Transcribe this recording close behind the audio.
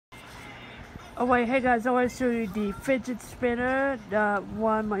Oh wait, hey guys, I want to show you the fidget spinner, the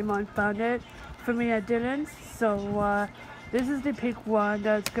one my mom found it for me at Dillion's. So this is the pink one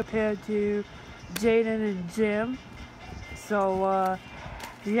that's compared to Jaden and Jim. So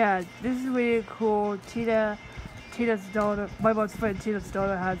yeah, this is really cool. Tina's daughter, my mom's friend Tina's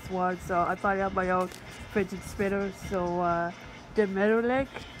daughter has one, so I finally have my own fidget spinner. So the metal leg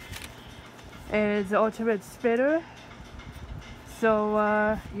is the ultimate spinner.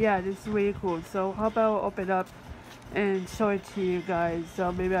 So yeah, this is really cool. So how about I open up and show it to you guys.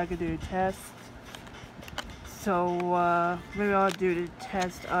 So maybe I can do a test. So maybe I'll do the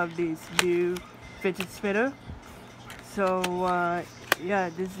test of this new fidget spinner. So yeah,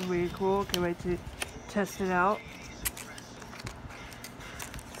 this is really cool. Can't wait to test it out.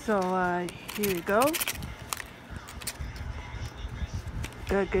 So here we go.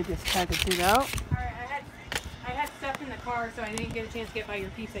 Gotta get this packaging out. I had stuff in the car, so I didn't get a chance to get by your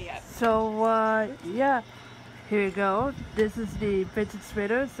pizza yet. So yeah, here you go. This is the fidget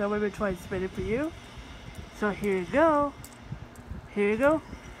spinner. So let me try and spin it for you. So here you go. Here you go.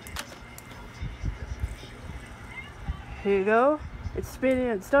 Here you go. It's spinning.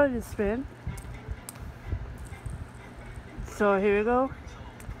 It's starting to spin. So here you go.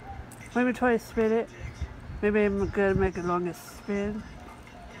 Let me try to spin it. Maybe I'm gonna make a longer spin.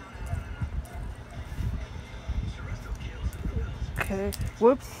 Okay.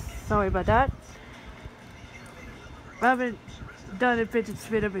 Whoops. Sorry about that. I haven't done a fidget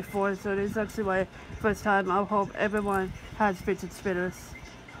spinner before, so this is actually my first time. I hope everyone has fidget spinners.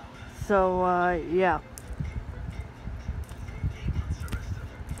 So yeah.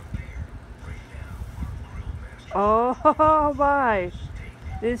 Oh my!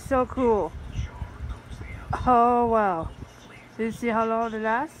 This is so cool. Oh wow. Did you see how long it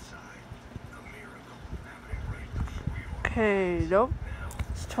lasts? Okay, nope.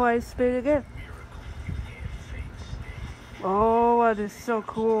 Let's try and spin again. Oh wow, this is so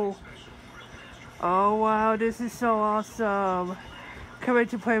cool. Oh wow, this is so awesome. Can't wait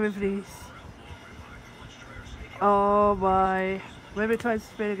to play with these. Oh my. Let me try and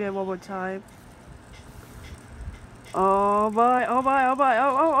spin again one more time. Oh my, oh my, oh my,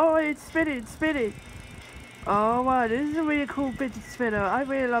 oh, it's spinning, it's spinning. Oh wow, this is a really cool fidget spinner. I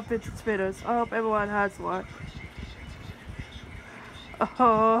really love fidget spinners. I hope everyone has one.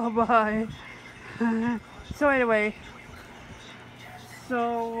 Oh my. So anyway,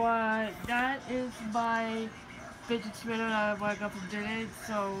 that is my fidget spinner that I got from Dillion.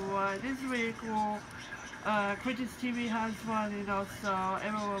 So this is really cool. Chris's TV has one, and also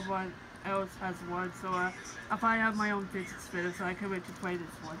everyone else has one. So I finally have my own fidget spinner, so I can't wait to play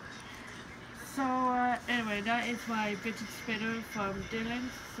this one. So anyway, that is my fidget spinner from Dillion.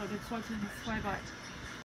 So thanks for watching. Bye bye.